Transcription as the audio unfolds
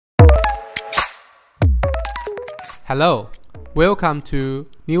Hello, welcome to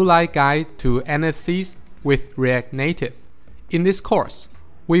Newline Guide to NFCs with React Native. In this course,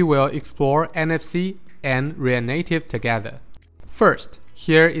 we will explore NFC and React Native together. First,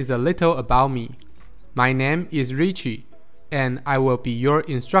 here is a little about me. My name is Richie, and I will be your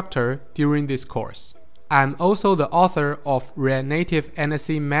instructor during this course. I'm also the author of React Native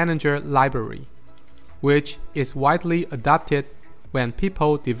NFC Manager library, which is widely adopted when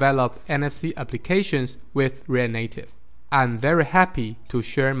people develop NFC applications with React Native. I'm very happy to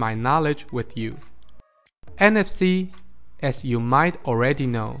share my knowledge with you. NFC, as you might already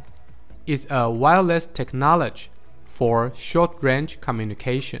know, is a wireless technology for short-range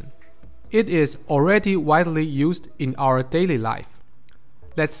communication. It is already widely used in our daily life.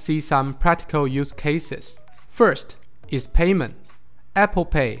 Let's see some practical use cases. First is payment. Apple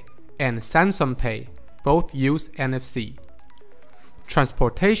Pay and Samsung Pay both use NFC.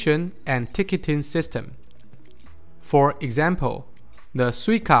 Transportation and ticketing system. For example, the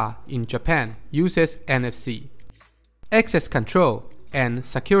Suica in Japan uses NFC. Access control and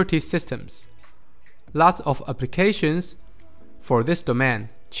security systems. Lots of applications for this domain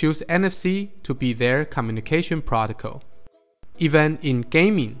choose NFC to be their communication protocol. Even in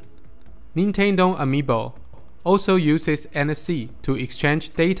gaming, Ninentedo Amiibo also uses NFC to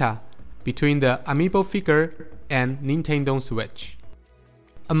exchange data between the Amiibo figure and Nintendo Switch.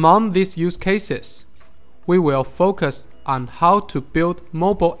 Among these use cases, we will focus on how to build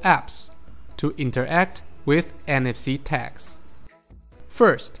mobile apps to interact with NFC tags.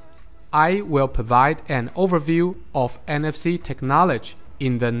 First, I will provide an overview of NFC technology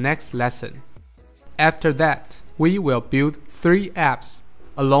in the next lesson. After that, we will build 3 apps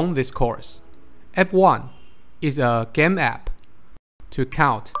along this course. App 1 is a game app to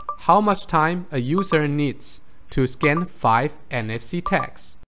count how much time a user needs to scan 5 NFC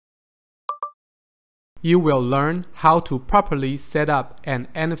tags. You will learn how to properly set up an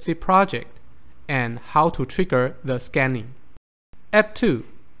NFC project and how to trigger the scanning. App 2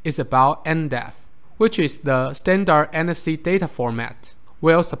 is about NDEF, which is the standard NFC data format,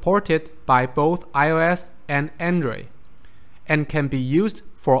 well supported by both iOS and Android, and can be used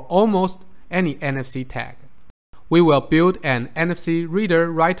for almost any NFC tag. We will build an NFC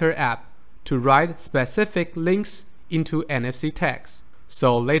reader-writer app to write specific links into NFC tags,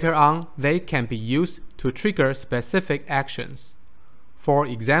 so later on they can be used to trigger specific actions. For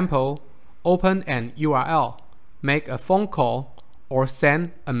example, open an URL, make a phone call, or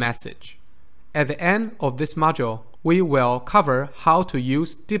send a message. At the end of this module, we will cover how to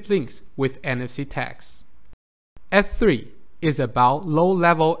use deep links with NFC tags. App 3 is about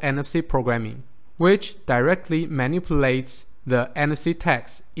low-level NFC programming, which directly manipulates the NFC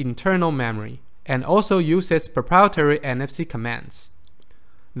tag's internal memory and also uses proprietary NFC commands.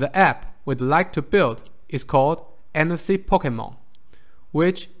 The app we'd like to build is called NFC Pokemon,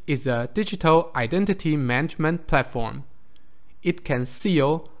 which is a digital identity management platform. It can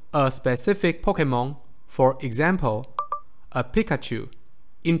seal a specific Pokemon, for example, a Pikachu,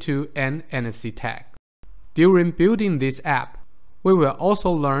 into an NFC tag. During building this app, we will also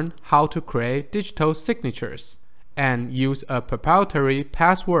learn how to create digital signatures and use a proprietary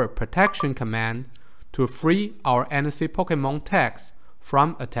password protection command to free our NFC Pokemon tags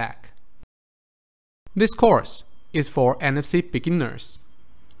from attack. This course is for NFC beginners,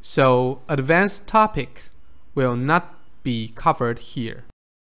 so advanced topic will not be covered here.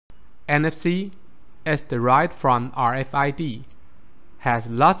 NFC, as derived from RFID, has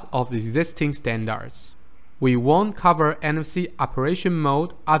lots of existing standards. We won't cover NFC operation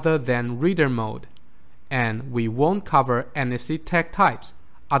mode other than reader mode, and we won't cover NFC tag types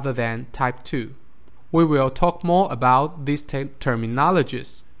other than type 2. We will talk more about these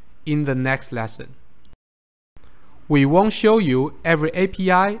terminologies in the next lesson. We won't show you every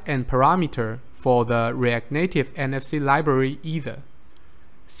API and parameter for the React Native NFC library either,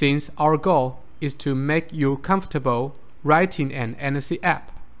 since our goal is to make you comfortable writing an NFC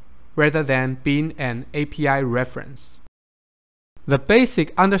app rather than being an API reference. The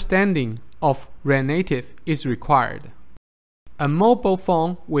basic understanding of React Native is required. A mobile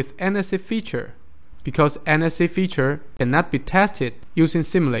phone with NFC feature, because NFC feature cannot be tested using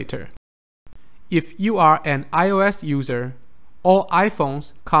simulator. If you are an iOS user, all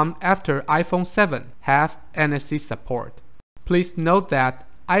iPhones come after iPhone 7 have NFC support. Please note that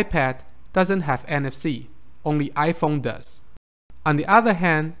iPad doesn't have NFC, only iPhone does. On the other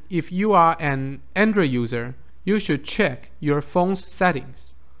hand, if you are an Android user, you should check your phone's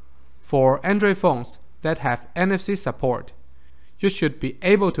settings. For Android phones that have NFC support, you should be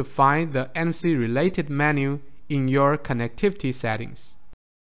able to find the NFC related menu in your connectivity settings.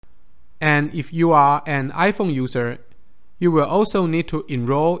 And if you are an iPhone user, you will also need to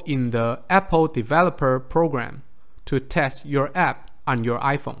enroll in the Apple Developer Program to test your app on your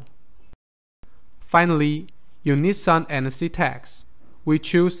iPhone. Finally, you need some NFC tags. We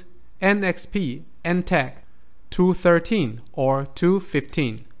choose NXP NTAG 213 or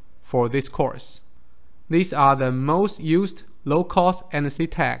 215 for this course. These are the most used low-cost NFC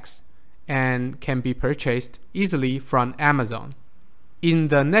tags and can be purchased easily from Amazon. In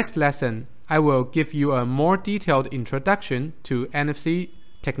the next lesson, I will give you a more detailed introduction to NFC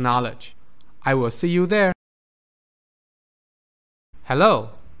technology. I will see you there.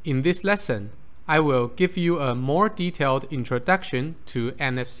 Hello! In this lesson, I will give you a more detailed introduction to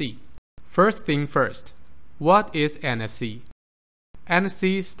NFC. First thing first, what is NFC?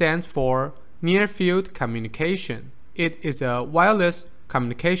 NFC stands for Near Field Communication. It is a wireless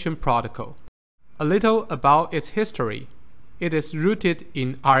communication protocol. A little about its history. It is rooted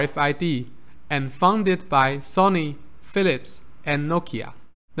in RFID and founded by Sony, Philips, and Nokia.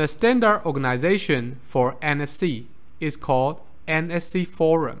 The standard organization for NFC is called NFC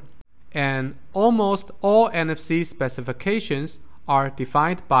Forum, and almost all NFC specifications are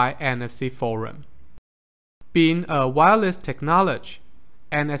defined by NFC Forum. Being a wireless technology,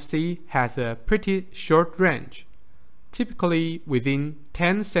 NFC has a pretty short range, typically within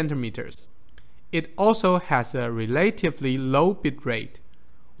 10 centimeters. It also has a relatively low bit rate,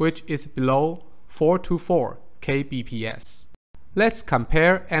 which is below 424 kbps. Let's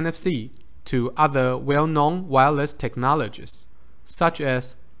compare NFC to other well-known wireless technologies, such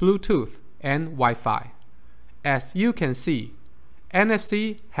as Bluetooth and Wi-Fi. As you can see,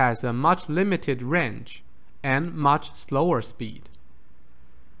 NFC has a much limited range and much slower speed.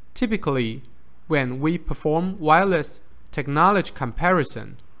 Typically, when we perform wireless technology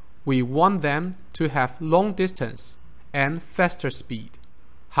comparison, we want them to have long distance and faster speed.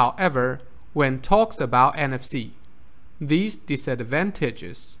 However, when talks about NFC, these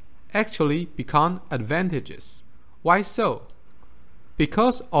disadvantages actually become advantages. Why so?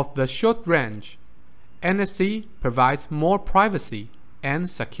 Because of the short range, NFC provides more privacy and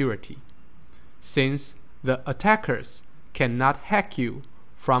security, since the attackers cannot hack you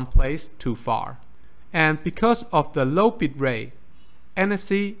from place too far. And because of the low bit rate,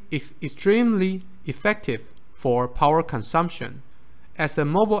 NFC is extremely effective for power consumption. As a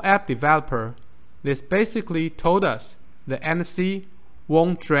mobile app developer, this basically told us the NFC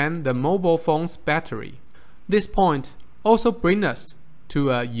won't drain the mobile phone's battery. This point also brings us to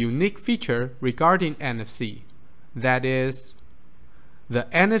a unique feature regarding NFC. That is, the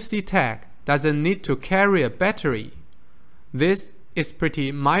NFC tag doesn't need to carry a battery. This is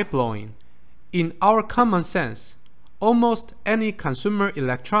pretty mind-blowing. In our common sense, almost any consumer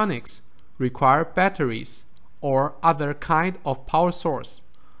electronics require batteries or other kind of power source,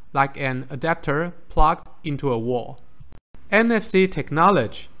 like an adapter plugged into a wall. NFC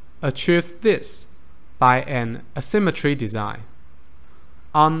technology achieves this by an asymmetry design.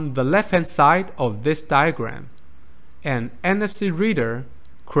 On the left-hand side of this diagram, an NFC reader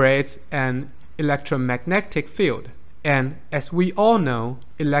creates an electromagnetic field, and as we all know,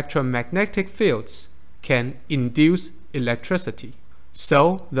 electromagnetic fields can induce electricity.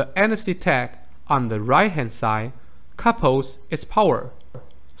 So the NFC tag on the right-hand side couples its power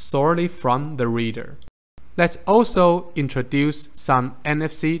solely from the reader. Let's also introduce some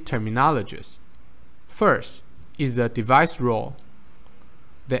NFC terminologies. First is the device role.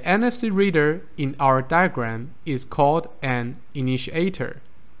 The NFC reader in our diagram is called an initiator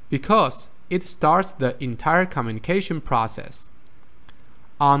because it starts the entire communication process.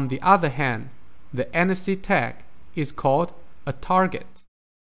 On the other hand, the NFC tag is called a target.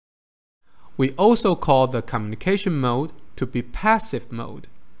 We also call the communication mode to be passive mode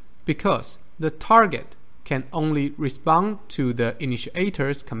because the target can only respond to the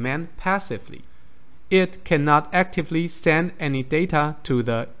initiator's command passively. It cannot actively send any data to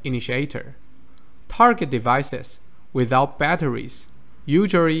the initiator. Target devices without batteries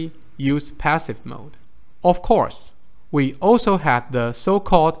usually use passive mode. Of course, we also have the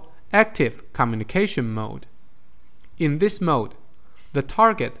so-called active communication mode. In this mode, the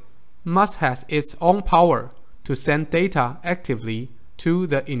target must have its own power to send data actively to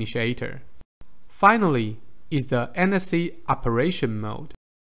the initiator. Finally is the NFC operation mode.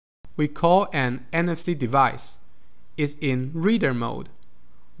 We call an NFC device is in reader mode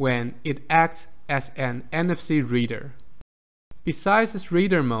when it acts as an NFC reader. Besides this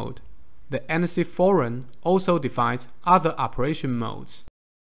reader mode, the NFC Forum also defines other operation modes,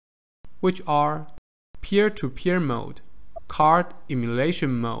 which are peer-to-peer mode, card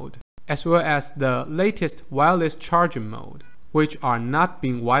emulation mode, as well as the latest wireless charging mode. which are not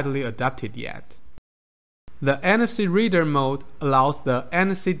being widely adopted yet. The NFC Reader mode allows the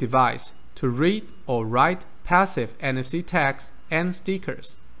NFC device to read or write passive NFC tags and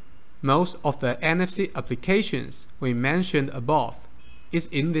stickers. Most of the NFC applications we mentioned above is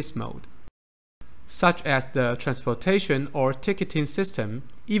in this mode, such as the transportation or ticketing system.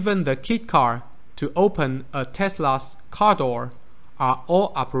 Even the key card to open a Tesla's car door are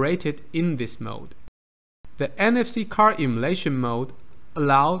all operated in this mode. The NFC card emulation mode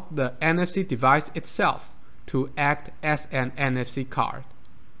allows the NFC device itself to act as an NFC card.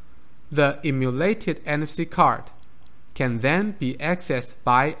 The emulated NFC card can then be accessed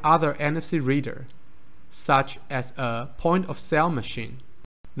by other NFC reader, such as a point-of-sale machine.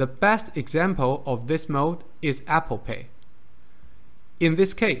 The best example of this mode is Apple Pay. In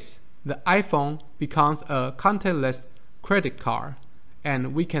this case, the iPhone becomes a contactless credit card,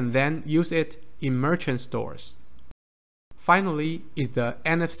 and we can then use it in merchant stores. Finally is the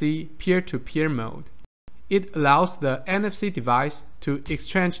NFC peer-to-peer mode. It allows the NFC device to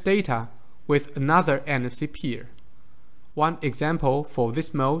exchange data with another NFC peer. One example for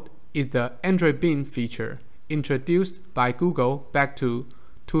this mode is the Android Bean feature introduced by Google back to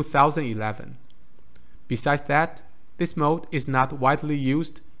 2011. Besides that, this mode is not widely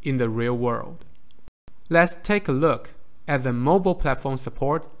used in the real world. Let's take a look at the mobile platform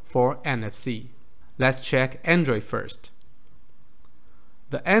support for NFC. Let's check Android first.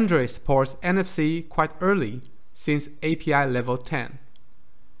 The Android supports NFC quite early, since API level 10.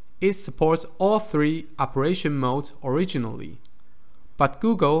 It supports all three operation modes originally, but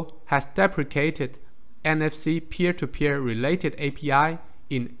Google has deprecated NFC peer-to-peer related API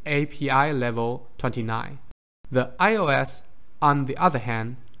in API level 29. The iOS, on the other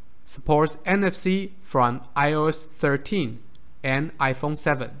hand, supports NFC from iOS 13 and iPhone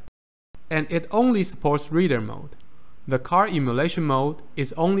 7, and it only supports reader mode. The card emulation mode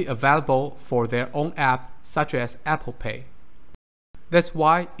is only available for their own app, such as Apple Pay. That's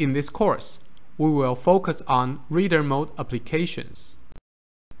why in this course, we will focus on reader mode applications.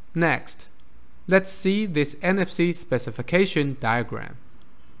 Next, let's see this NFC specification diagram.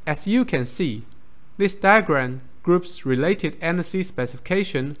 As you can see, this diagram groups related NFC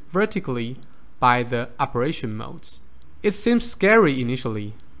specification vertically by the operation modes. It seems scary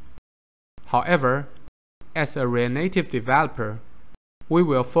initially. However, as a React Native developer, we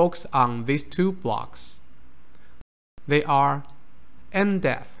will focus on these two blocks. They are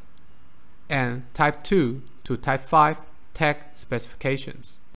NDEF and Type 2 to Type 5 tag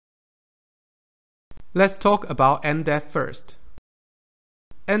specifications. Let's talk about NDEF first.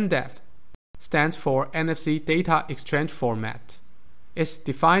 NDEF stands for NFC Data Exchange Format. It's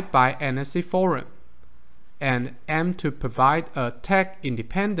defined by NFC Forum and aims to provide a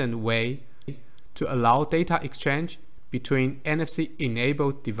tag-independent way to allow data exchange between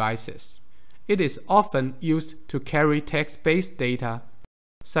NFC-enabled devices. It is often used to carry text-based data,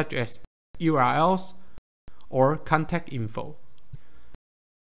 such as URLs or contact info.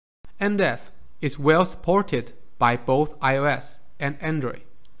 NDEF is well supported by both iOS and Android,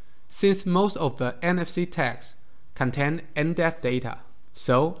 since most of the NFC tags contain NDEF data,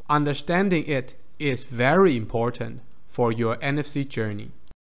 so understanding it is very important for your NFC journey.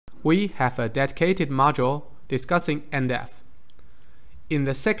 We have a dedicated module discussing NDEF. In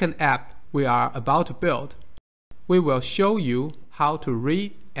the second app we are about to build, we will show you how to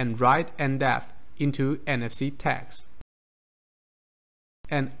read and write NDEF into NFC tags,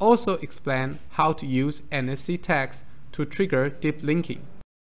 and also explain how to use NFC tags to trigger deep linking.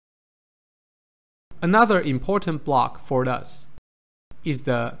 Another important block for us is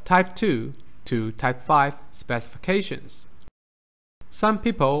the Type 2 to Type 5 specifications. Some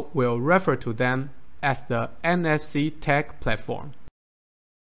people will refer to them as the NFC tag platform.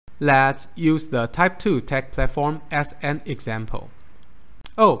 Let's use the Type 2 tag platform as an example.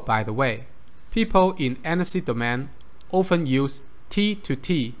 Oh, by the way, people in NFC domain often use T to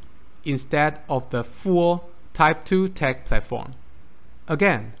T instead of the full Type 2 tag platform.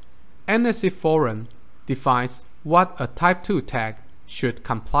 Again, NFC Forum defines what a Type 2 tag should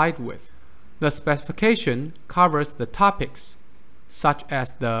comply with. The specification covers the topics such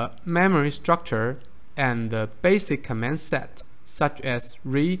as the memory structure and the basic command set, such as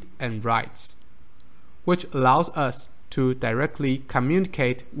read and writes, which allows us to directly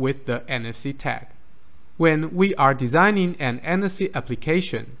communicate with the NFC tag. When we are designing an NFC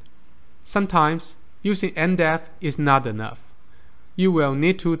application, sometimes using NDEF is not enough. You will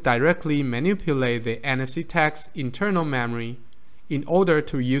need to directly manipulate the NFC tag's internal memory in order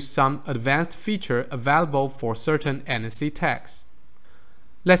to use some advanced feature available for certain NFC tags.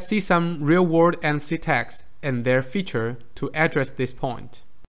 Let's see some real-world NFC tags and their feature to address this point.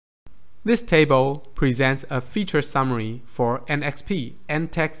 This table presents a feature summary for NXP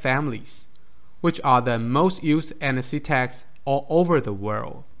NTAG families, which are the most used NFC tags all over the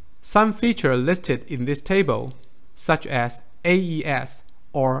world. Some features listed in this table, such as AES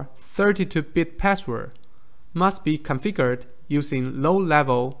or 32-bit password, must be configured using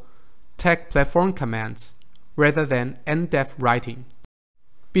low-level tag platform commands rather than NDEF writing.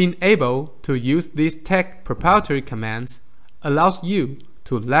 Being able to use these tag proprietary commands allows you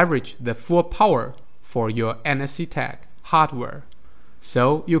to leverage the full power for your NFC tag hardware,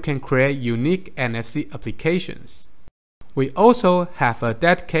 so you can create unique NFC applications. We also have a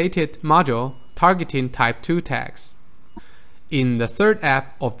dedicated module targeting Type 2 tags. In the third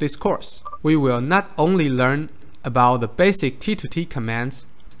app of this course, we will not only learn about the basic T2T commands,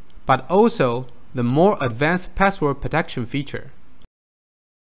 but also the more advanced password protection feature.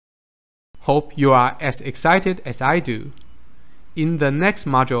 Hope you are as excited as I do. In the next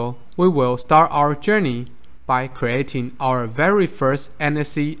module, we will start our journey by creating our very first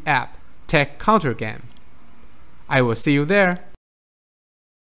NFC app tag counter game. I will see you there.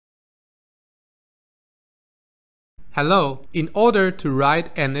 Hello. In order to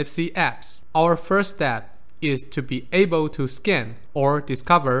write NFC apps, our first step is to be able to scan or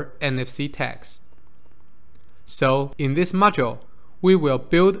discover NFC tags. So in this module, we will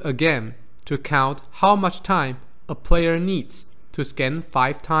build a game to count how much time a player needs to scan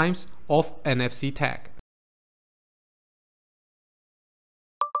 5 times of NFC tag.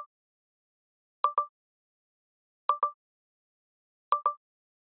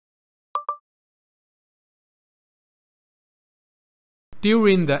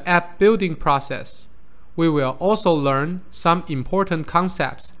 During the app building process, we will also learn some important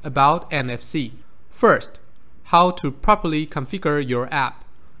concepts about NFC. First, how to properly configure your app,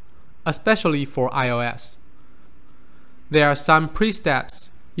 especially for iOS. There are some pre-steps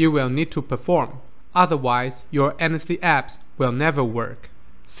you will need to perform, otherwise your NFC apps will never work.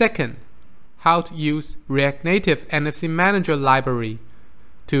 Second, how to use React Native NFC Manager library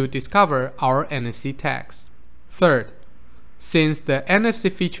to discover our NFC tags. Third, since the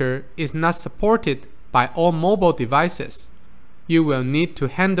NFC feature is not supported by all mobile devices, you will need to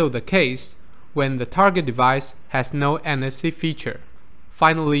handle the case when the target device has no NFC feature.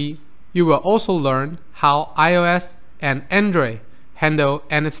 Finally, you will also learn how iOS and Android handle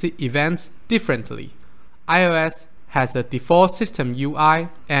NFC events differently. iOS has a default system UI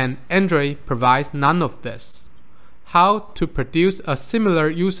and Android provides none of this. How to produce a similar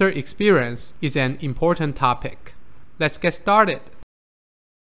user experience is an important topic. Let's get started.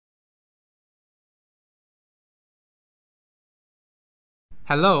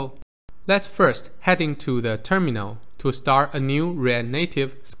 Hello. Let's first head into the terminal to start a new React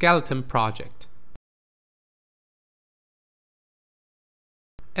Native skeleton project.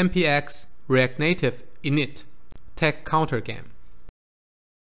 npx React Native init tag counter game.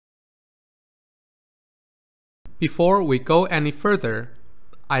 Before we go any further,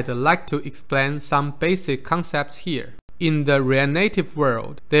 I'd like to explain some basic concepts here. In the React Native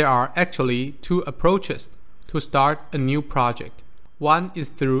world, there are actually 2 approaches to start a new project. One is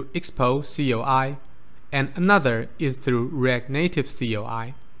through Expo CLI, and another is through React Native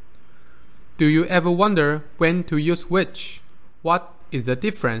CLI. Do you ever wonder when to use which? What is the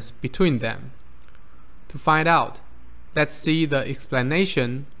difference between them? To find out, let's see the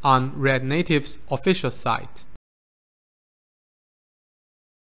explanation on React Native's official site.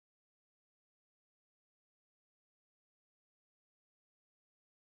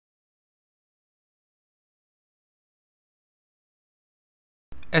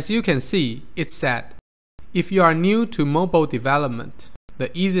 As you can see, it said, if you are new to mobile development,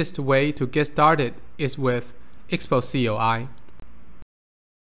 the easiest way to get started is with Expo CLI.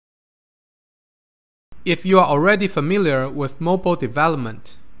 If you are already familiar with mobile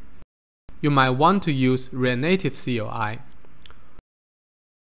development, you might want to use React Native CLI.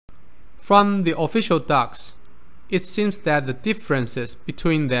 From the official docs, it seems that the differences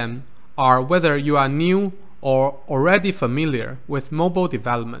between them are whether you are new or already familiar with mobile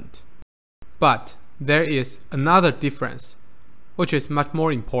development. But there is another difference, which is much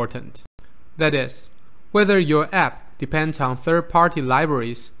more important. That is, whether your app depends on third-party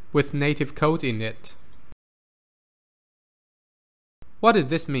libraries with native code in it. What does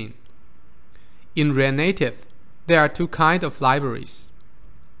this mean? In React Native, there are 2 kinds of libraries.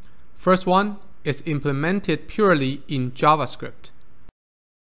 First one is implemented purely in JavaScript.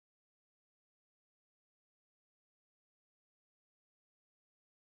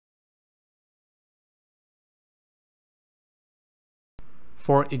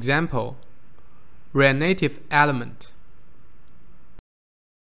 For example, React Native element.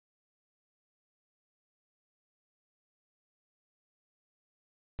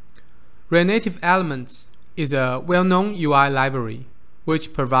 React Native Elements is a well-known UI library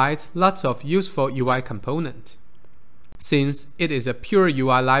which provides lots of useful UI components. Since it is a pure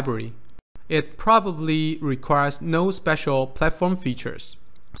UI library, it probably requires no special platform features,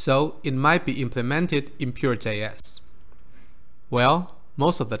 so it might be implemented in pure JS. Well,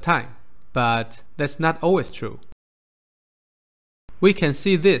 most of the time, but that's not always true. We can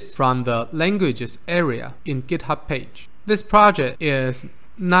see this from the languages area in GitHub page. This project is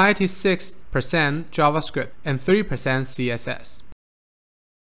 96% JavaScript and 3% CSS.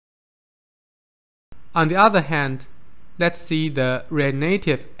 On the other hand, let's see the React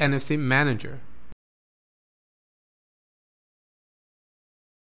Native NFC Manager.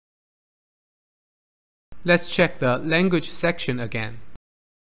 Let's check the language section again.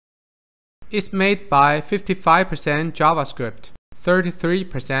 It's made by 55% JavaScript,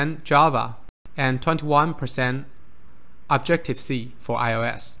 33% Java, and 21% Objective-C for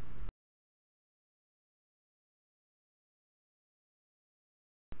iOS.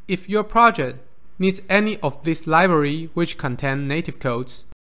 If your project needs any of this library which contain native codes,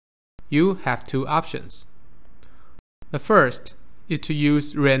 you have two options. The first is to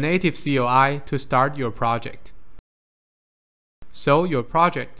use React Native CLI to start your project. So your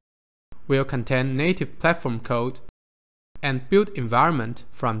project will contain native platform code and build environment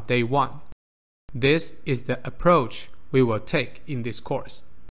from day one. This is the approach we will take in this course.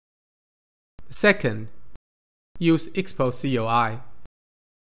 Second, use expose CLI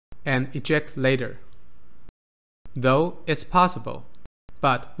and eject later. Though it's possible,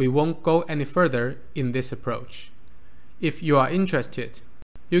 but we won't go any further in this approach. If you are interested,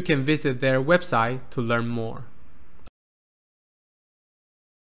 you can visit their website to learn more.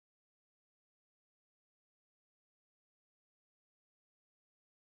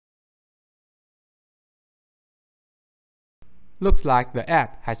 Looks like the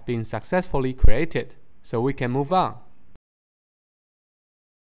app has been successfully created, so we can move on.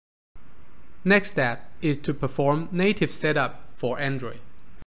 Next step is to perform native setup for Android.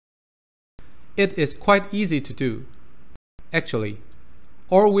 It is quite easy to do. Actually,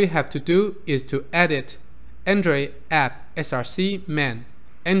 all we have to do is to edit Android app src man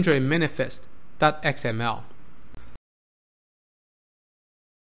Android manifest.xml.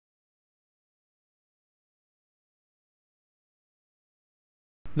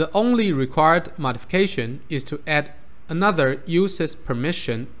 The only required modification is to add another uses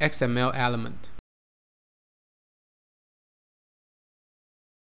permission XML element.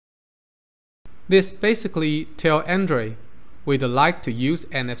 This basically tells Android we'd like to use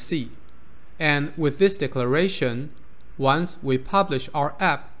NFC, and with this declaration, once we publish our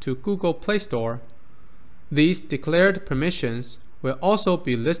app to Google Play Store, these declared permissions will also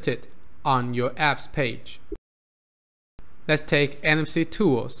be listed on your app's page. Let's take NFC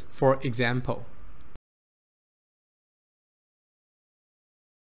tools for example.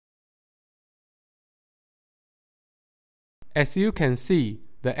 As you can see,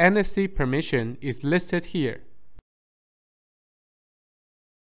 the NFC permission is listed here.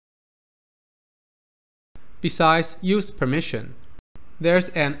 Besides use permission, there's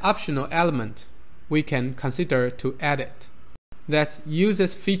an optional element we can consider to add it. That's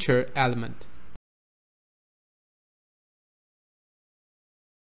uses feature element.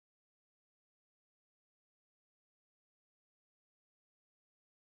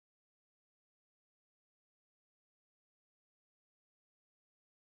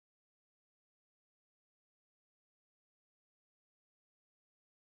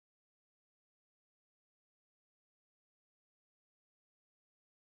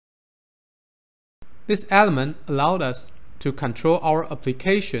 This element allowed us to control our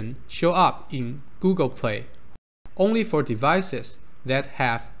application show up in Google Play only for devices that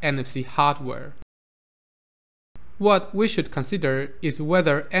have NFC hardware. What we should consider is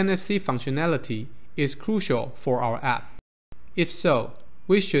whether NFC functionality is crucial for our app. If so,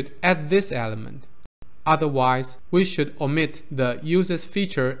 we should add this element. Otherwise, we should omit the uses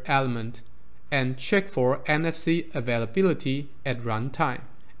feature element and check for NFC availability at runtime.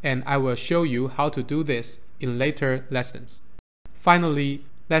 And I will show you how to do this in later lessons. Finally,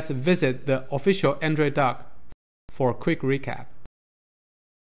 let's visit the official Android doc for a quick recap.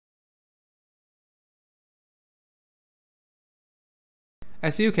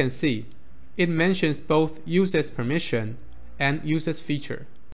 As you can see, it mentions both uses permission and uses feature.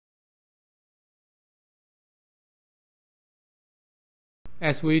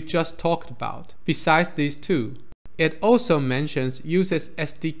 As we just talked about, besides these two, it also mentions uses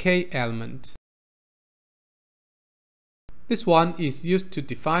SDK element. This one is used to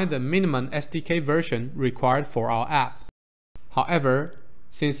define the minimum SDK version required for our app. However,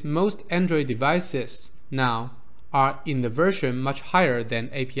 since most Android devices now are in the version much higher than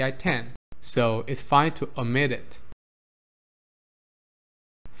API 10, so it's fine to omit it.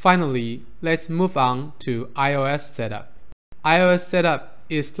 Finally, let's move on to iOS setup. iOS setup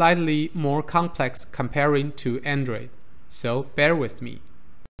is slightly more complex comparing to Android, so bear with me.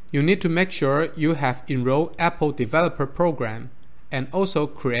 You need to make sure you have enrolled Apple Developer Program and also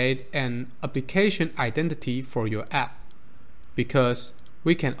create an application identity for your app, because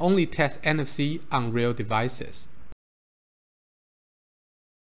we can only test NFC on real devices.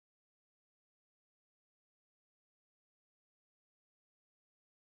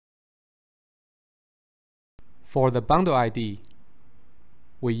 For the bundle ID,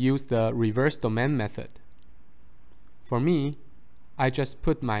 we use the reverse domain method. For me, I just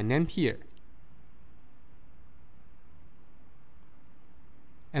put my name here.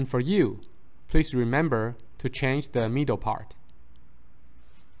 And for you, please remember to change the middle part.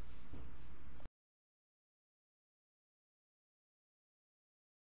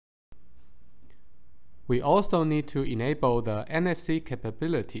 We also need to enable the NFC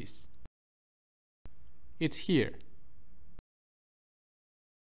capabilities. It's here.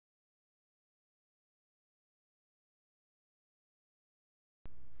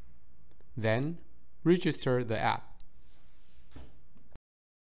 Then, register the app.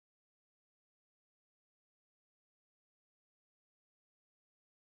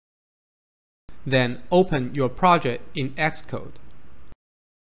 Then open your project in Xcode.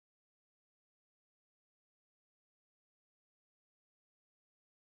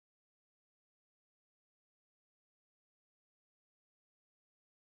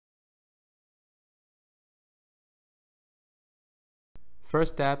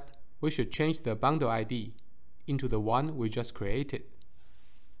 First step, we should change the bundle ID into the one we just created.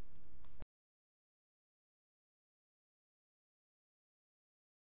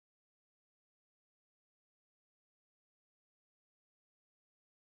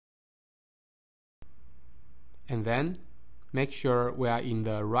 And then, make sure we are in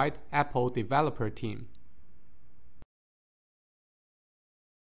the right Apple developer team.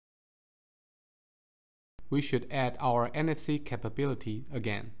 We should add our NFC capability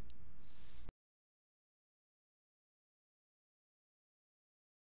again.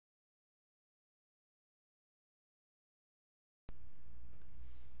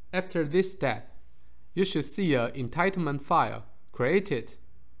 After this step, you should see an entitlement file created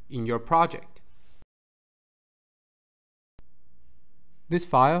in your project. This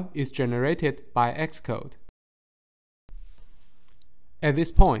file is generated by Xcode. At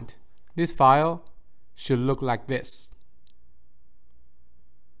this point, this file should look like this.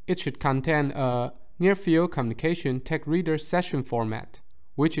 It should contain a near-field communication tag reader session format,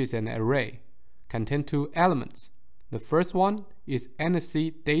 which is an array, contain two elements. The first one is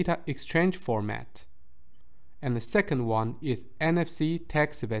NFC data exchange format, and the second one is NFC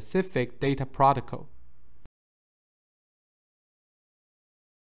tag specific data protocol.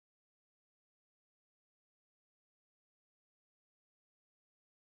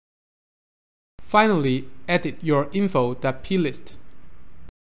 Finally, edit your info.plist.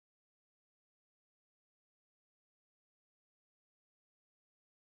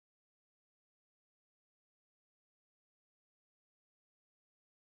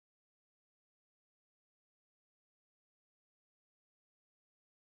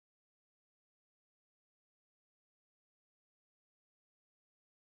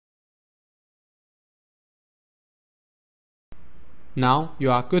 Now you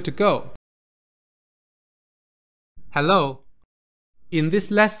are good to go. Hello! In this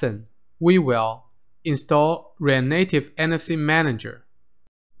lesson, we will install React Native NFC Manager,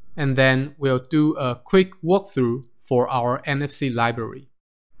 and then we'll do a quick walkthrough for our NFC library.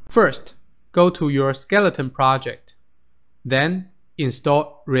 First, go to your skeleton project, then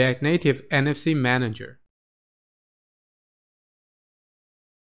install React Native NFC Manager.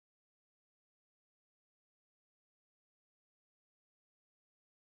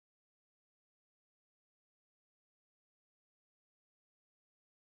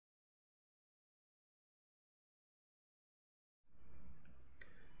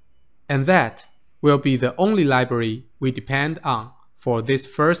 And that will be the only library we depend on for this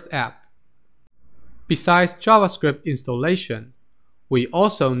first app. Besides JavaScript installation, we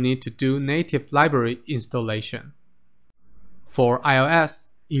also need to do native library installation. For iOS,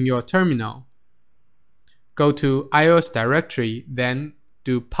 in your terminal, go to iOS directory, then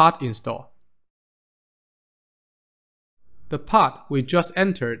do pod install. The pod we just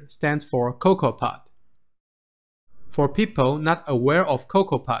entered stands for CocoaPod. For people not aware of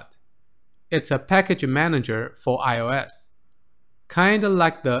CocoaPod, it's a package manager for iOS, kinda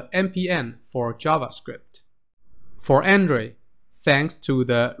like the npm for JavaScript. For Android, thanks to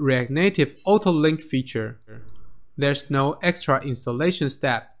the React Native Auto-Link feature, there's no extra installation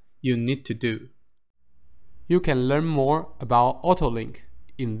step you need to do. You can learn more about Auto-Link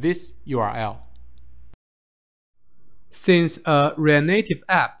in this URL. Since a React Native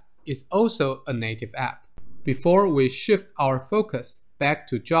app is also a native app, before we shift our focus back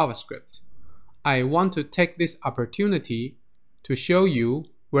to JavaScript, I want to take this opportunity to show you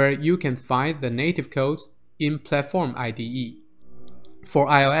where you can find the native codes in Platform IDE. For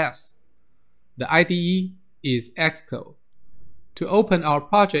iOS, the IDE is Xcode. To open our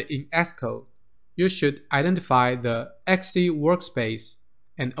project in Xcode, you should identify the XC workspace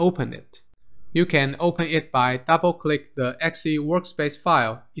and open it. You can open it by double-click the XC workspace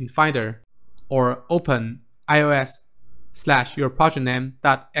file in Finder or open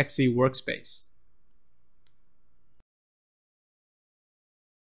iOS/yourprojectname.exe workspace.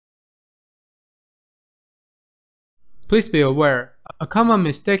 Please be aware, a common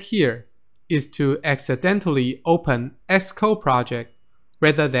mistake here is to accidentally open Xcode project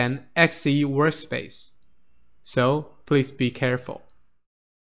rather than XC workspace. So please be careful.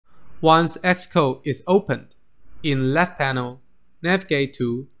 Once Xcode is opened, in left panel, navigate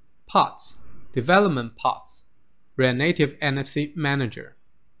to Pods, Development Pods, React Native NFC Manager.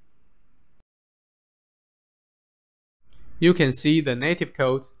 You can see the native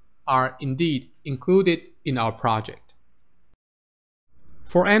codes are indeed included in our project.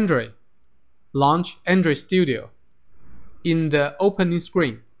 For Android, launch Android Studio. In the opening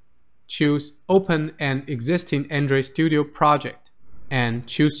screen, choose Open an existing Android Studio project and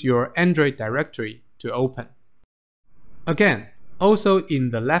choose your Android directory to open. Again, also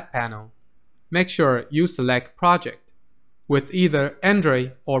in the left panel, make sure you select Project with either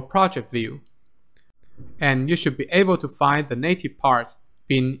Android or Project View, and you should be able to find the native parts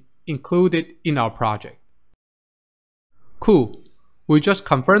being included in our project. Cool, we just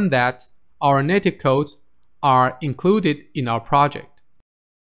confirmed that our native codes are included in our project.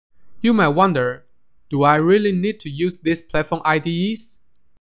 You might wonder, do I really need to use these platform IDEs?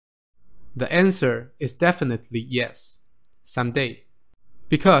 The answer is definitely yes, someday.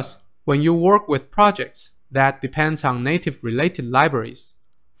 Because when you work with projects that depend on native related libraries,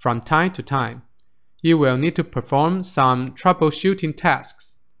 from time to time, you will need to perform some troubleshooting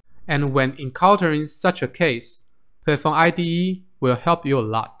tasks. And when encountering such a case, Platform IDE will help you a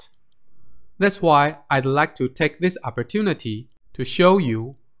lot. That's why I'd like to take this opportunity to show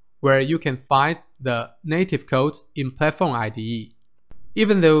you where you can find the native codes in Platform IDE,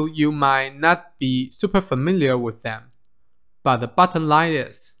 even though you might not be super familiar with them. But the bottom line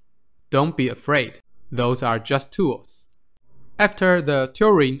is, don't be afraid, those are just tools. After the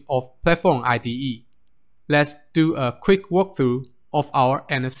touring of Platform IDE, let's do a quick walkthrough of our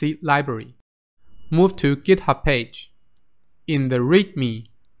NFC library. Move to GitHub page. In the README,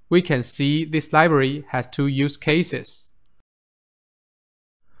 we can see this library has two use cases.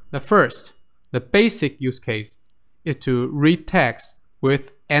 The first, the basic use case, is to read text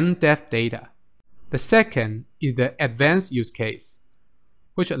with NDEF data. The second is the advanced use case,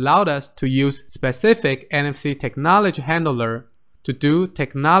 which allowed us to use specific NFC technology handler to do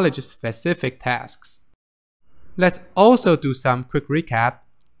technology-specific tasks. Let's also do some quick recap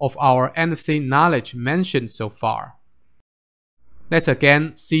of our NFC knowledge mentioned so far. Let's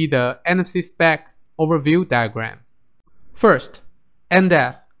again see the NFC spec overview diagram. First,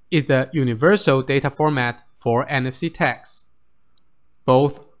 NDEF is the universal data format for NFC tags.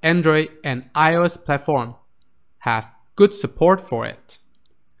 Both Android and iOS platforms have good support for it.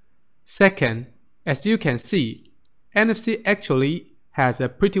 Second, as you can see, NFC actually has a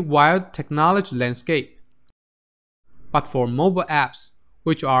pretty wide technology landscape. But for mobile apps,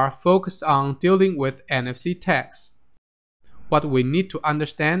 which are focused on dealing with NFC tags, what we need to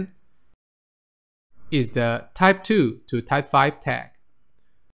understand is the Type 2 to Type 5 tag.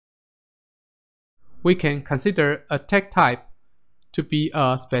 We can consider a tag type to be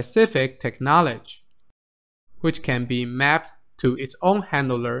a specific technology, which can be mapped to its own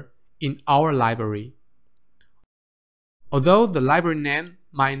handler in our library. Although the library name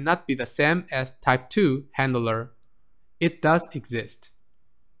might not be the same as Type 2 handler, it does exist.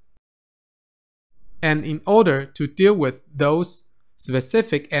 And in order to deal with those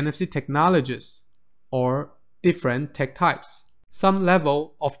specific NFC technologies or different tag types, some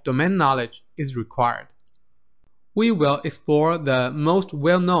level of domain knowledge is required. We will explore the most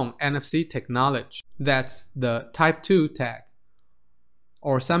well-known NFC technology, that's the Type 2 tag,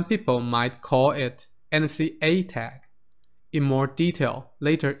 or some people might call it NFC A tag in more detail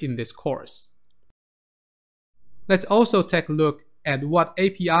later in this course. Let's also take a look at what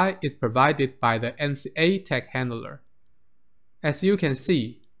API is provided by the NFC A tag handler. As you can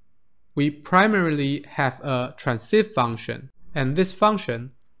see, we primarily have a transit function, and this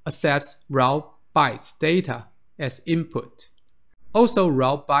function accepts raw bytes data as input, also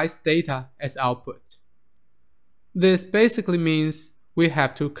raw bytes data as output. This basically means we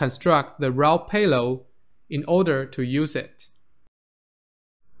have to construct the raw payload in order to use it.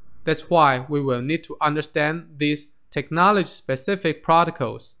 That's why we will need to understand these technology-specific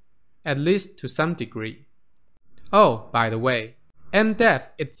protocols, at least to some degree. Oh, by the way, NDEF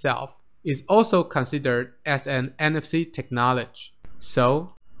itself is also considered as an NFC technology,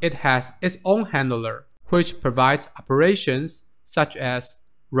 so it has its own handler, which provides operations such as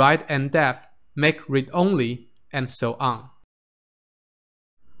write NDEF, make read-only, and so on.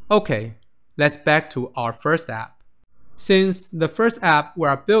 Okay, let's back to our first app. Since the first app we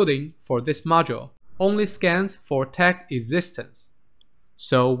are building for this module only scans for tag existence,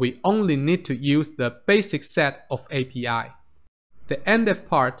 so we only need to use the basic set of API. The NDEF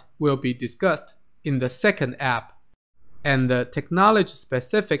part will be discussed in the second app, and the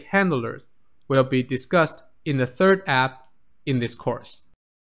technology-specific handlers will be discussed in the third app in this course.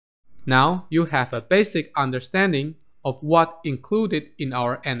 Now you have a basic understanding of what included in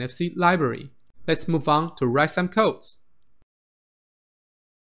our NFC library. Let's move on to write some codes.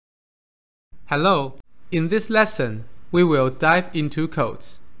 Hello, in this lesson, we will dive into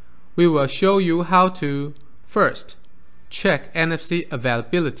codes. We will show you how to, first, check NFC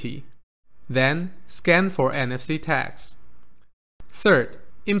availability, then scan for NFC tags. Third,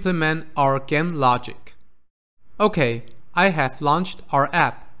 implement our game logic. Okay, I have launched our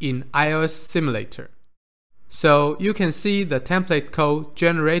app in iOS Simulator. So you can see the template code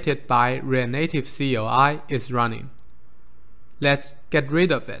generated by React Native CLI is running. Let's get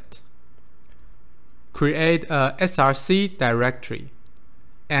rid of it. Create a src directory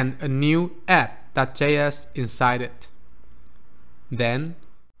and a new app.js inside it. Then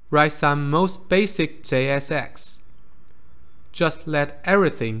write some most basic JSX. Just let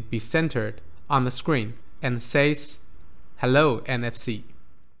everything be centered on the screen and says hello NFC.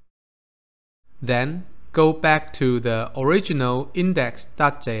 Then go back to the original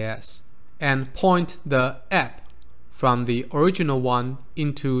index.js and point the app from the original one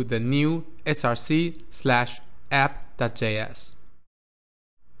into the new src/app.js.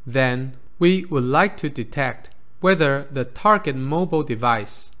 Then we would like to detect whether the target mobile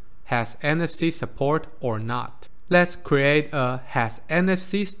device has NFC support or not. Let's create a has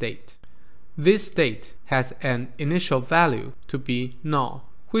NFC state. This state has an initial value to be null,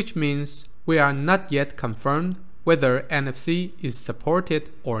 which means we are not yet confirmed whether NFC is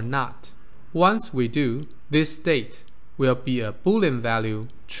supported or not. Once we do, this state will be a Boolean value,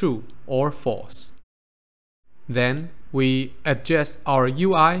 true or false. Then we adjust our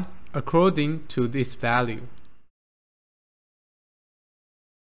UI according to this value.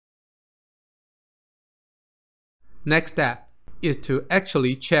 Next step is to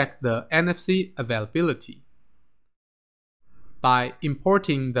actually check the NFC availability. By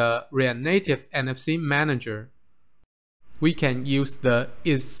importing the React Native NFC Manager, we can use the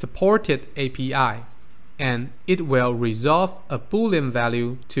isSupported API, and it will resolve a Boolean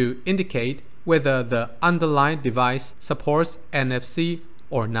value to indicate whether the underlying device supports NFC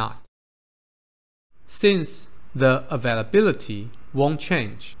or not. Since the availability won't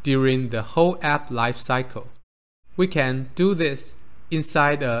change during the whole app lifecycle, we can do this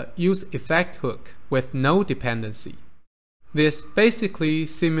inside a useEffect hook with no dependency. This basically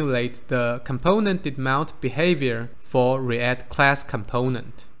simulates the component did mount behavior for React class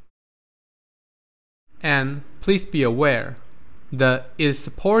component. And please be aware, the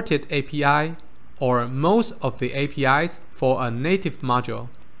isSupported API, or most of the APIs for a native module,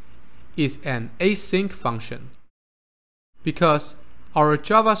 is an async function, because our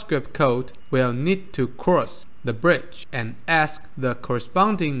JavaScript code will need to cross the bridge and ask the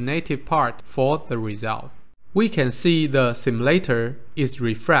corresponding native part for the result. We can see the simulator is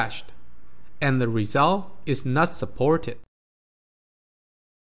refreshed and the result is not supported.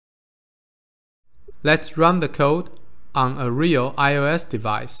 Let's run the code on a real iOS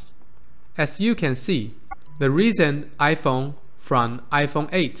device. As you can see, the recent iPhone from iPhone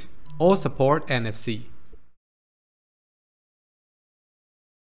 8 all support NFC.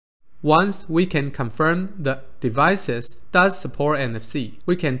 Once we can confirm the devices does support NFC,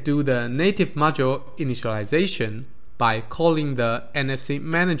 we can do the native module initialization by calling the NFC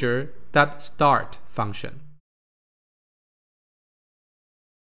Manager.start function.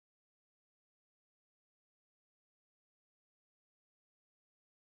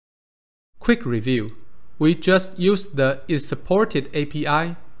 Quick review. We just used the isSupported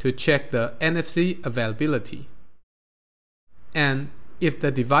API to check the NFC availability. And if the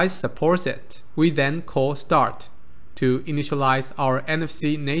device supports it, we then call start to initialize our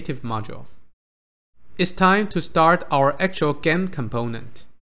NFC native module. It's time to start our actual game component.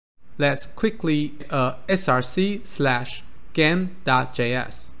 Let's quickly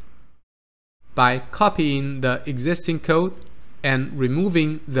src/game.js by copying the existing code and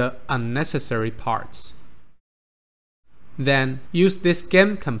removing the unnecessary parts. Then use this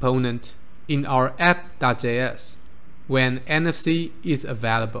game component in our app.js when NFC is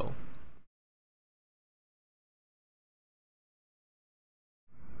available.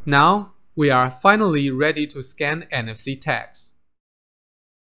 Now we are finally ready to scan NFC tags.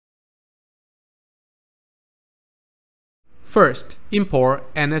 First,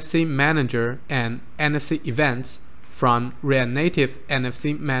 import NFC Manager and NFC Events from Native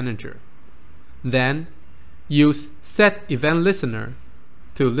NFC Manager. Then, use setEventListener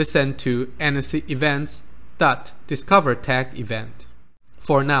to listen to NFC Events.DiscoverTag event.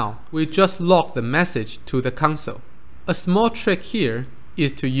 For now, we just log the message to the console. A small trick here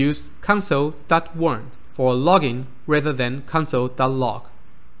is to use console.warn for logging rather than console.log.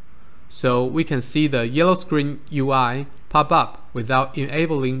 So we can see the yellow screen UI pop up without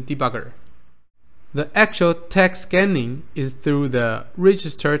enabling debugger. The actual tag scanning is through the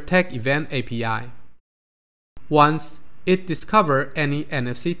Register Tag Event API. Once it discovers any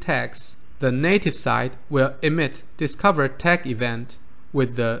NFC tags, the native side will emit Discover Tag event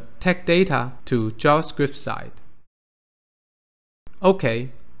with the tag data to JavaScript side.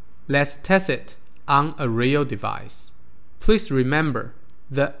 Okay, let's test it on a real device. Please remember,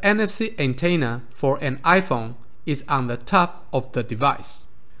 the NFC antenna for an iPhone is on the top of the device,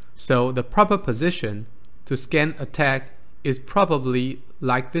 so the proper position to scan a tag is probably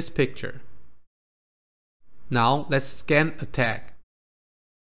like this picture. Now let's scan a tag.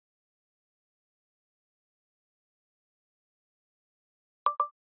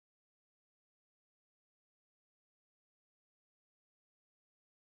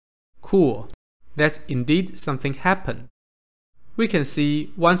 Cool, that's indeed something happened. We can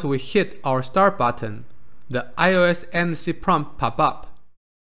see once we hit our start button, the iOS NFC prompt pop up,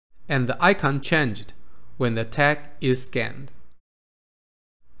 and the icon changed when the tag is scanned.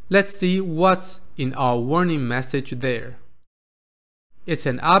 Let's see what's in our warning message there. It's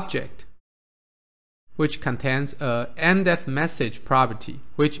an object, which contains a NDEF message property,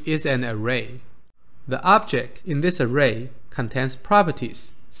 which is an array. The object in this array contains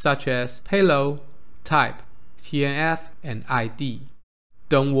properties such as payload, type, TNF, and ID.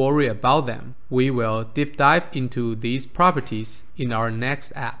 Don't worry about them. We will deep dive into these properties in our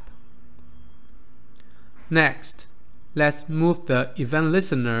next app. Next, let's move the event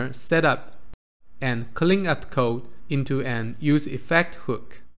listener setup and clean up code into an use effect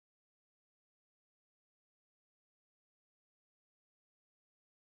hook.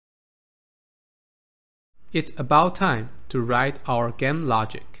 It's about time to write our game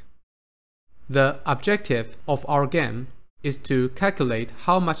logic. The objective of our game is to calculate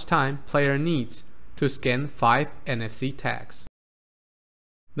how much time player needs to scan 5 NFC tags.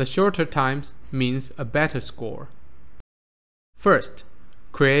 The shorter times means a better score. First,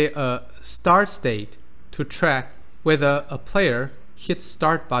 create a start state to track whether a player hits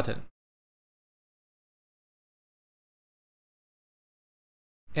start button.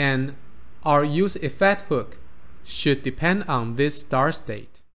 And our use effect hook should depend on this start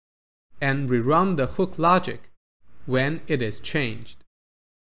state and rerun the hook logic when it is changed,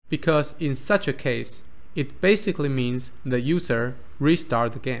 because in such a case, it basically means the user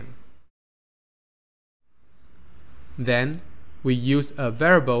restart the game. Then we use a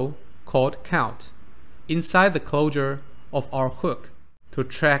variable called count inside the closure of our hook to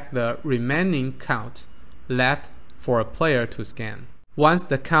track the remaining count left for a player to scan. Once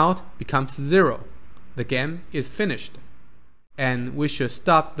the count becomes 0, the game is finished, and we should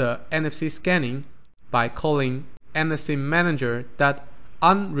stop the NFC scanning by calling NFC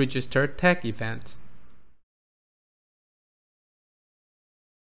Manager.unregistered tag event.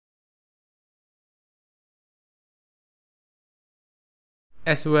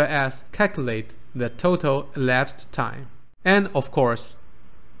 As well as calculate the total elapsed time. And of course,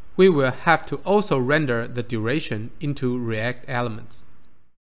 we will have to also render the duration into React elements.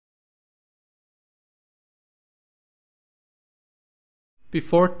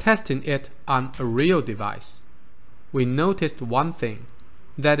 Before testing it on a real device, we noticed one thing,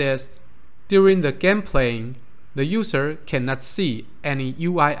 that is, during the game playing, the user cannot see any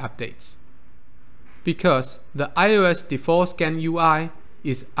UI updates, because the iOS default scan UI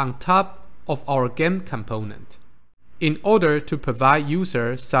is on top of our game component. In order to provide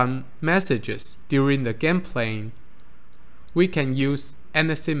users some messages during the game playing, we can use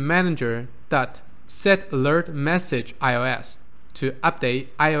NFC Manager.setAlertMessage iOS to update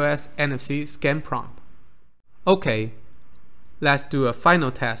iOS NFC scan prompt. Okay, let's do a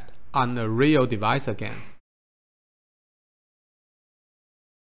final test on a real device again.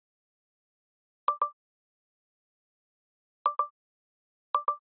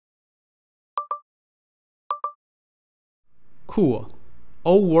 Cool,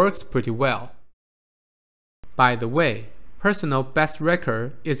 all works pretty well. By the way, personal best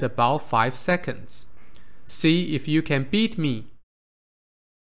record is about 5 seconds. See if you can beat me.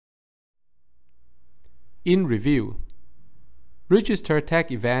 In review, register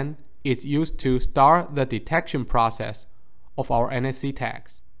tag event is used to start the detection process of our NFC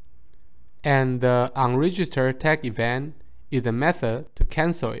tags, and the unregistered tag event is the method to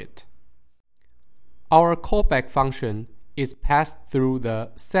cancel it. Our callback function is passed through the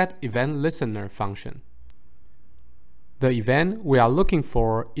setEventListener function. The event we are looking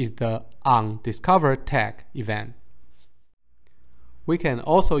for is the undiscovered tag event. We can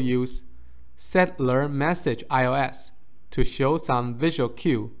also use setAlertMessage iOS to show some visual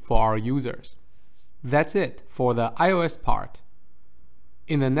cue for our users. That's it for the iOS part.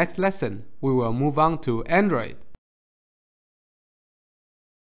 In the next lesson, we will move on to Android.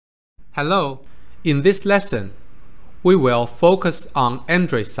 Hello, in this lesson, we will focus on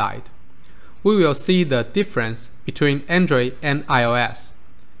Android side. We will see the difference between Android and iOS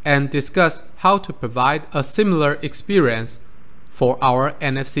and discuss how to provide a similar experience for our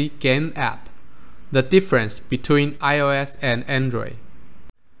NFC game app, the difference between iOS and Android.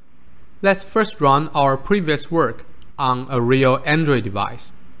 Let's first run our previous work on a real Android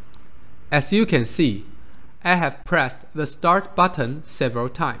device. As you can see, I have pressed the start button several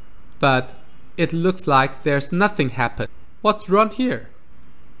times, but it looks like there's nothing happened. What's wrong here?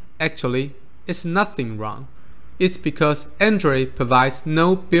 Actually, it's nothing wrong. It's because Android provides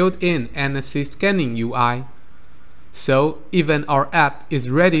no built-in NFC scanning UI. So even our app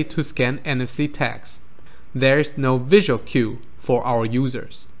is ready to scan NFC tags. There is no visual cue for our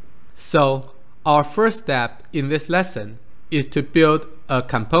users. So our first step in this lesson is to build a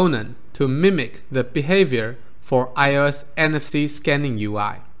component to mimic the behavior for iOS NFC scanning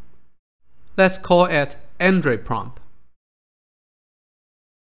UI. Let's call it Android prompt.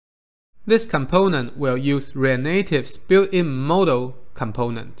 This component will use React Native's built-in modal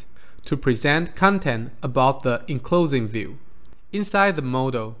component to present content about the enclosing view. Inside the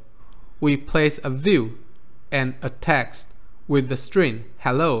modal, we place a view and a text with the string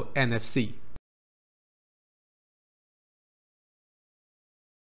Hello NFC.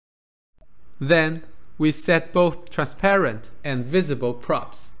 Then we set both transparent and visible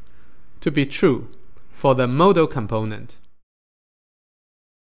props to be true for the modal component,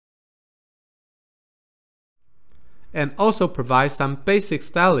 and also provide some basic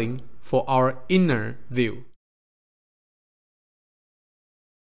styling for our inner view.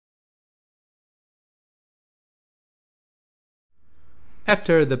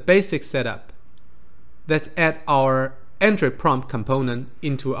 After the basic setup, let's add our Android prompt component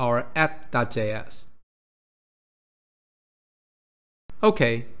into our app.js.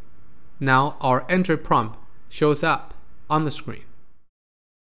 Okay, now our Android prompt shows up on the screen.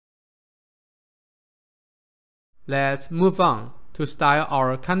 Let's move on to style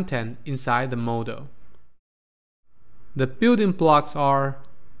our content inside the modal. The building blocks are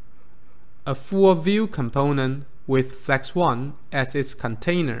a full view component with Flex1 as its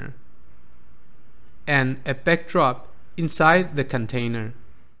container, and a backdrop inside the container.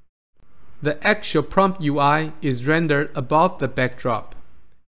 The actual prompt UI is rendered above the backdrop.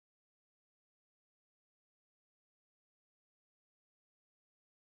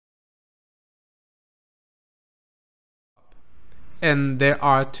 And there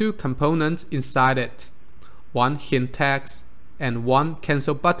are two components inside it, one hint text and one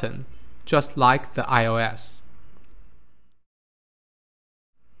cancel button, just like the iOS.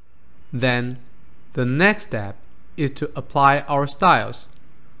 Then the next step is to apply our styles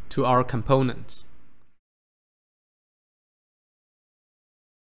to our components.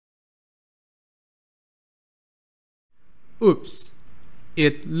 Oops,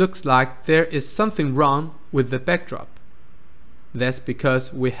 it looks like there is something wrong with the backdrop. That's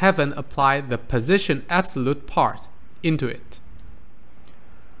because we haven't applied the position absolute part into it.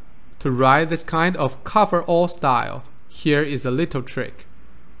 To write this kind of cover-all style, here is a little trick.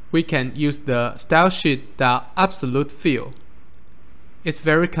 We can use the stylesheet.absolute field. It's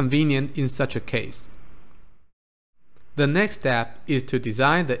very convenient in such a case. The next step is to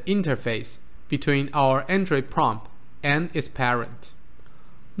design the interface between our Android prompt and its parent.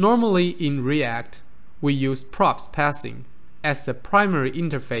 Normally in React, we use props passing as the primary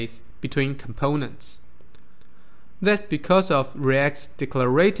interface between components. That's because of React's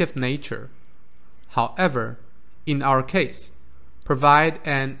declarative nature. However, in our case, provide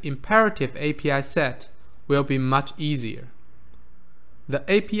an imperative API set will be much easier. The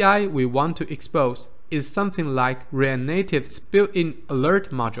API we want to expose is something like React Native's built-in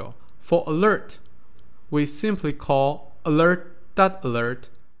alert module. For alert, we simply call alert.alert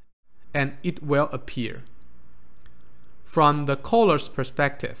and it will appear. From the caller's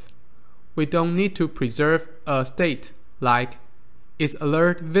perspective, we don't need to preserve a state like is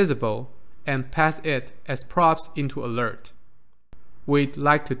alert visible and pass it as props into alert. We'd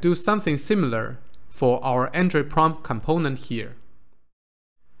like to do something similar for our Android prompt component here.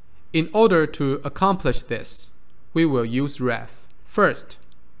 In order to accomplish this, we will use ref. First,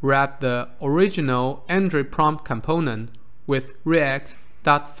 wrap the original Android prompt component with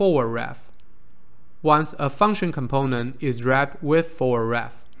react.forwardRef. Once a function component is wrapped with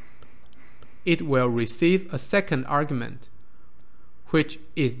forwardRef, it will receive a second argument, which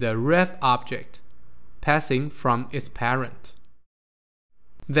is the ref object, passing from its parent.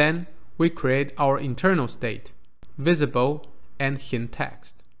 Then we create our internal state, visible and hint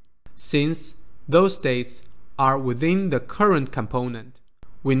text. Since those states are within the current component,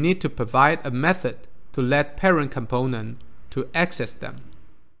 we need to provide a method to let parent component to access them.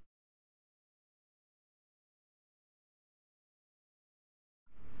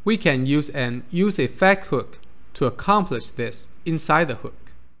 We can use an useEffect hook to accomplish this inside the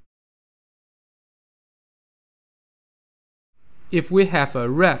hook. If we have a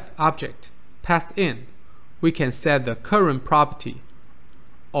ref object passed in, we can set the current property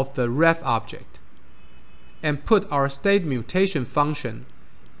of the ref object and put our state mutation function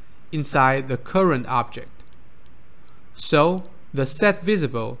inside the current object. So the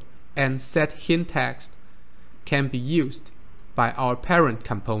setVisible and setHintText can be used by our parent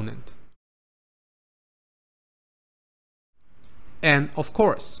component. And of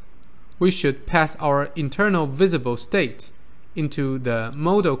course, we should pass our internal visible state into the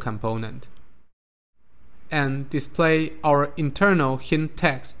modal component and display our internal hint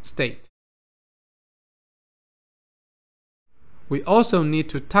text state. We also need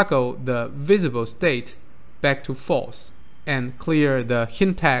to toggle the visible state back to false and clear the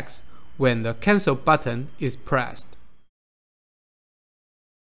hint text when the cancel button is pressed.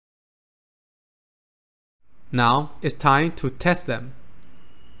 Now it's time to test them.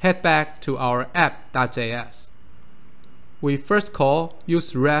 Head back to our app.js. We first call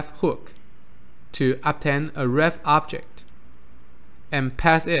useRefHook to obtain a ref object and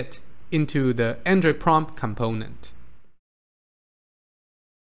pass it into the Android prompt component.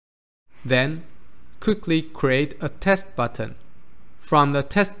 Then quickly create a test button. From the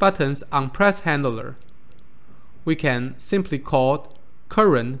test button's onPress handler, we can simply call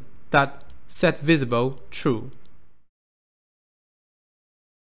current.setVisibleTrue.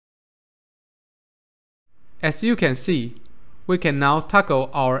 As you can see, we can now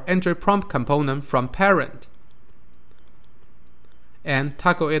toggle our Android prompt component from parent and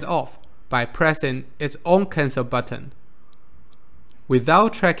toggle it off by pressing its own cancel button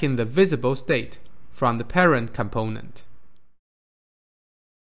without tracking the visible state from the parent component.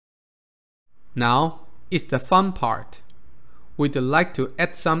 Now is the fun part. We'd like to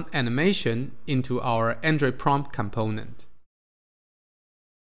add some animation into our Android prompt component.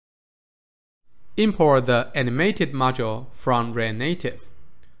 Import the animated module from React Native.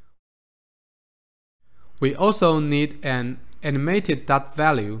 We also need an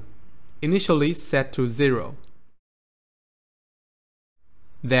animated.value initially set to 0.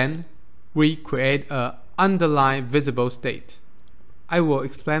 Then we create an underline visible state. I will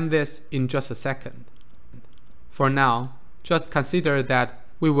explain this in just a second. For now, just consider that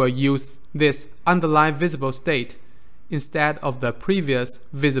we will use this underline visible state instead of the previous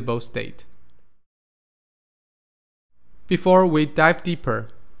visible state. Before we dive deeper,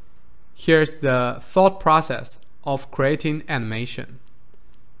 here's the thought process of creating animation.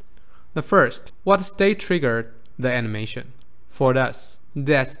 The first, what state triggered the animation? For us,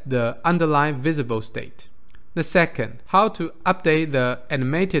 that's the underlying visible state. The second, how to update the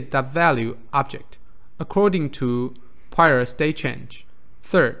animated.value object according to prior state change.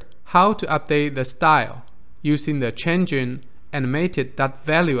 Third, how to update the style using the changing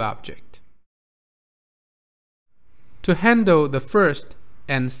animated.value object. To handle the first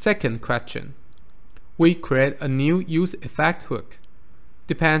and second question, we create a new useEffect hook.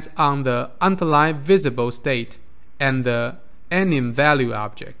 Depends on the underlying visible state and the AnyValue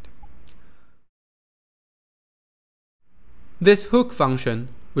object. This hook function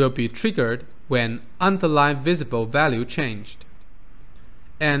will be triggered when underlying visible value changed.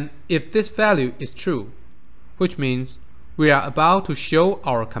 And if this value is true, which means we are about to show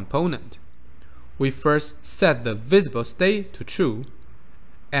our component, we first set the visible state to true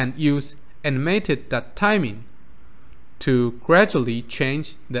and use animated.timing to gradually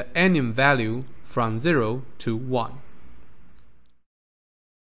change the AnyValue from 0 to 1.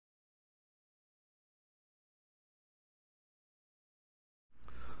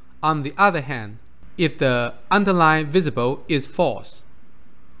 On the other hand, if the underlying visible is false,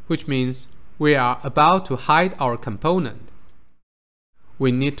 which means we are about to hide our component,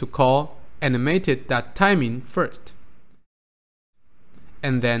 we need to call animated.timing first,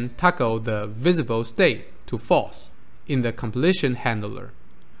 and then toggle the visible state to false in the completion handler,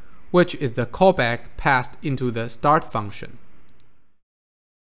 which is the callback passed into the start function.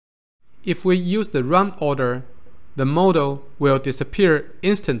 If we use the run order, the model will disappear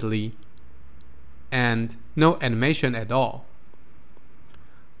instantly and no animation at all.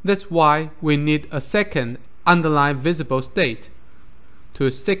 That's why we need a second underlying visible state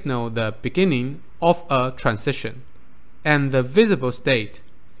to signal the beginning of a transition, and the visible state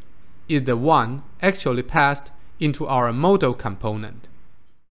is the one actually passed into our model component.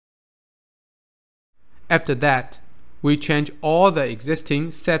 After that, we change all the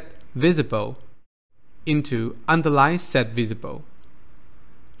existing set visible into underlying set visible,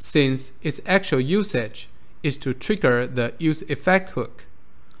 since its actual usage is to trigger the use effect hook,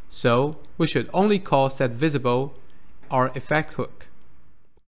 so we should only call set visible our effect hook.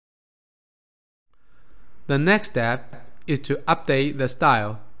 The next step is to update the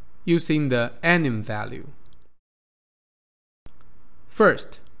style using the AnyValue.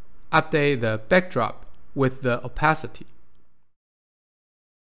 First, update the backdrop with the opacity.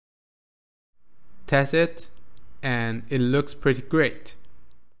 Test it, and it looks pretty great.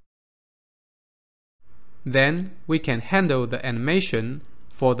 Then we can handle the animation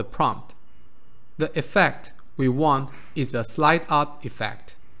for the prompt. The effect we want is a slide up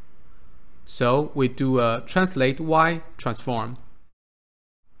effect. So we do a translate Y transform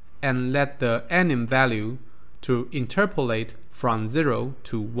and let the AnyValue to interpolate from 0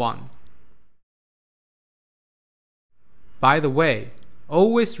 to 1. By the way,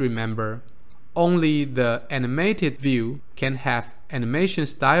 always remember, only the animated view can have animation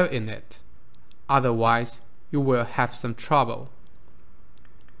style in it. Otherwise, you will have some trouble.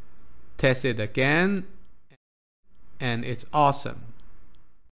 Test it again, and it's awesome.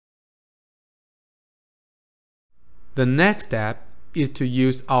 The next step is to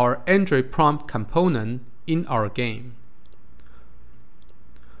use our Android prompt component in our game.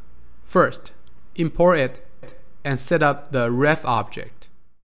 First, import it and set up the ref object.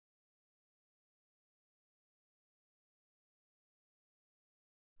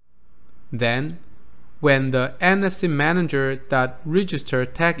 Then, when the NFC Manager.Register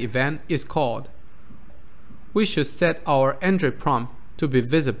tag event is called, we should set our Android prompt to be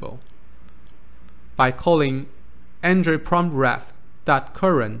visible by calling Android prompt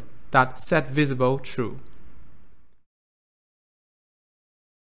ref.current.setVisibleTrue.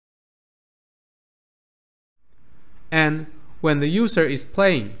 And when the user is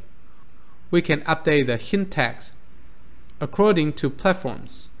playing, we can update the hint tags according to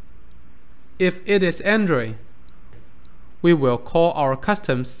platforms. If it is Android, we will call our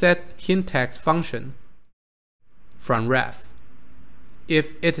custom set hint tags function from ref.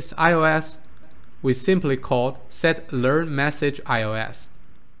 If it is iOS, we simply call set alert message iOS.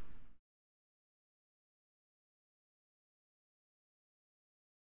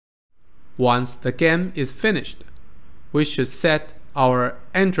 Once the game is finished, we should set our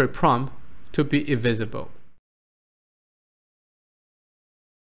Android prompt to be invisible.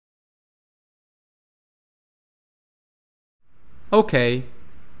 Okay,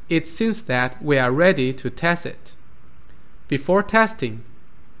 it seems that we are ready to test it. Before testing,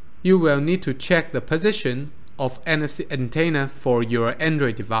 you will need to check the position of NFC antenna for your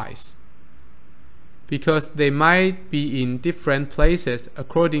Android device, because they might be in different places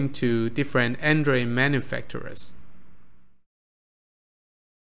according to different Android manufacturers.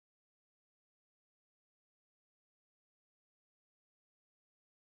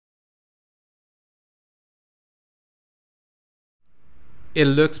 It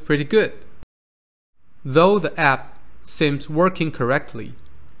looks pretty good, though the app seems working correctly,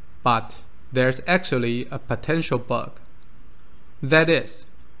 but there's actually a potential bug. That is,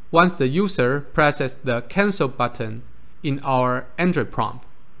 once the user presses the cancel button in our Android prompt,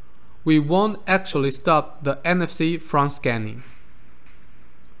 we won't actually stop the NFC front scanning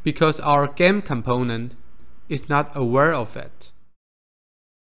because our game component is not aware of it.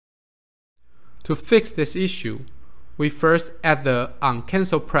 To fix this issue, we first add the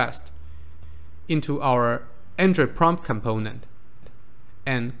onCancel pressed into our Android prompt component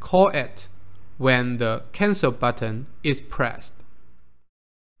and call it when the cancel button is pressed.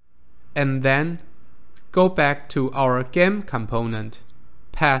 And then go back to our game component,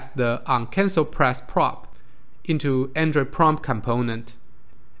 pass the onCancel press prop into Android prompt component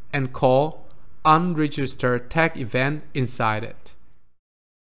and call unregistered tag event inside it.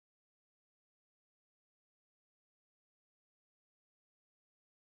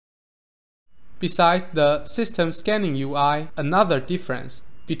 Besides the system scanning UI, another difference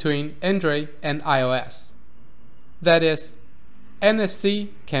between Android and iOS. That is, NFC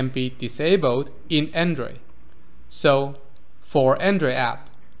can be disabled in Android. So, for Android app,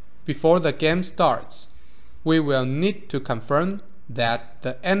 before the game starts, we will need to confirm that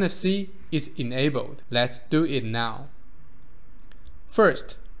the NFC is enabled. Let's do it now.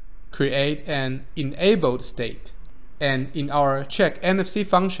 First, create an enabled state, and in our check NFC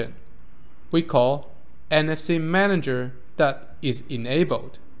function, we call NFC Manager that is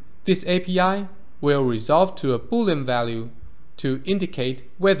enabled. This API will resolve to a Boolean value to indicate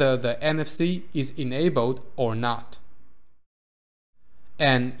whether the NFC is enabled or not,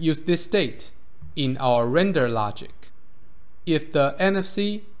 and use this state in our render logic. If the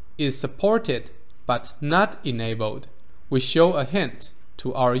NFC is supported but not enabled, we show a hint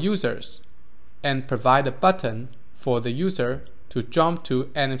to our users and provide a button for the user to jump to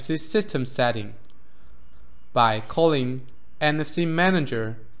NFC system setting by calling NFC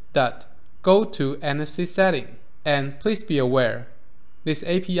Manager dot go to NFC setting. And please be aware, this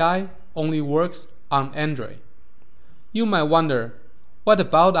API only works on Android. You might wonder, what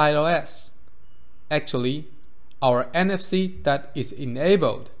about iOS? Actually, our NFC that is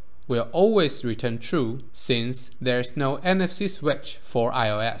enabled will always return true since there's no NFC switch for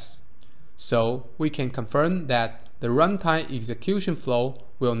iOS. So we can confirm that the runtime execution flow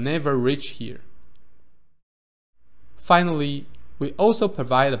will never reach here. Finally, we also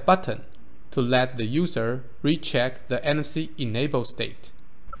provide a button to let the user recheck the NFC enable state.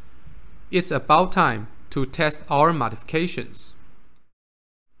 It's about time to test our modifications.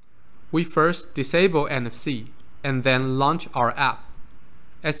 We first disable NFC and then launch our app.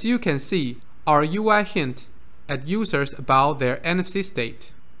 As you can see, our UI hint at users about their NFC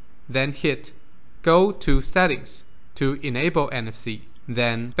state, then hit Go to Settings to enable NFC,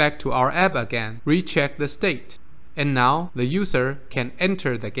 then back to our app again, recheck the state, and now the user can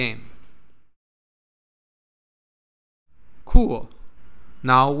enter the game. Cool!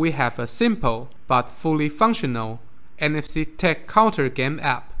 Now we have a simple but fully functional NFC Tag Counter game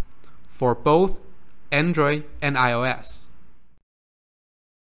app for both Android and iOS.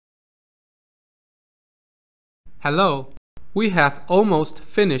 Hello! We have almost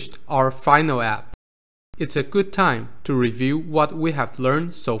finished our final app. It's a good time to review what we have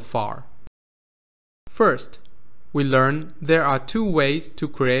learned so far. First, we learned there are two ways to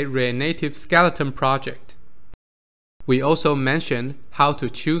create React Native skeleton project. We also mentioned how to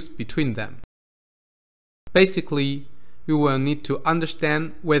choose between them. Basically, you will need to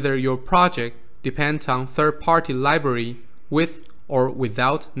understand whether your project depends on third-party library with or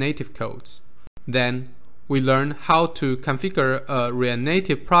without native codes. Then, we learn how to configure a React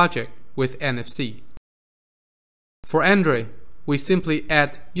Native project with NFC. For Android, we simply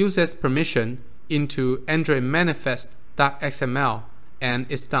add users permission into Android manifest.xml and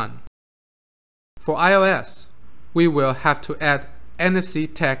it's done. For iOS, we will have to add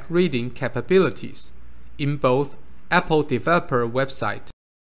NFC tag reading capabilities in both Apple developer website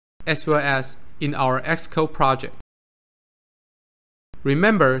as well as in our Xcode project.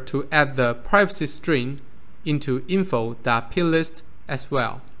 Remember to add the privacy string into info.plist as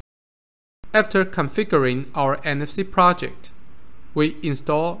well. After configuring our NFC project, we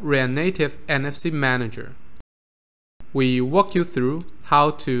install React Native NFC Manager. We walk you through how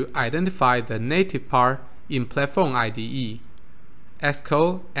to identify the native part in Platform IDE,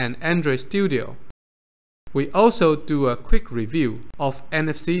 Xcode, and Android Studio. We also do a quick review of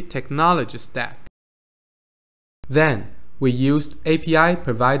NFC technology stack. Then, we used API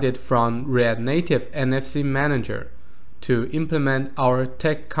provided from React Native NFC Manager to implement our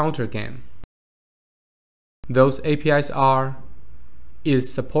tag counter game. Those APIs are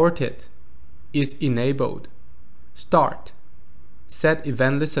is supported, is enabled, start, set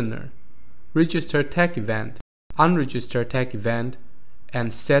event listener, register tag event, unregistered tag event,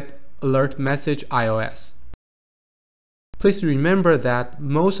 and set alert message iOS. Please remember that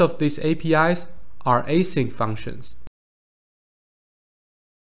most of these APIs are async functions.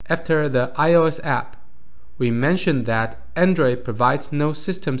 After the iOS app, we mentioned that Android provides no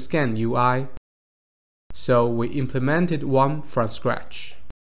system scan UI, so we implemented one from scratch.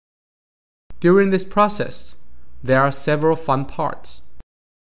 During this process, there are several fun parts.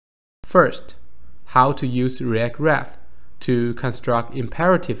 First, how to use React Ref to construct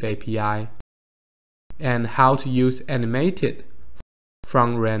imperative API, and how to use animated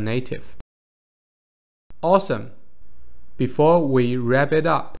from React Native. Awesome! Before we wrap it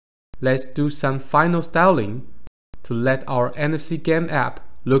up, let's do some final styling to let our NFC game app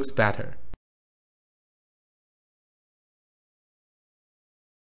looks better.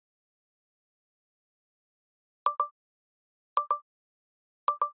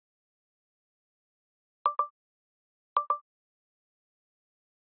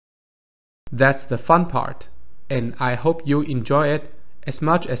 That's the fun part, and I hope you enjoy it as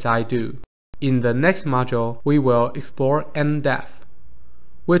much as I do. In the next module, we will explore NDEF,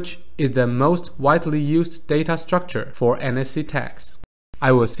 which is the most widely used data structure for NFC tags.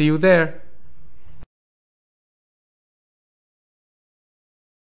 I will see you there.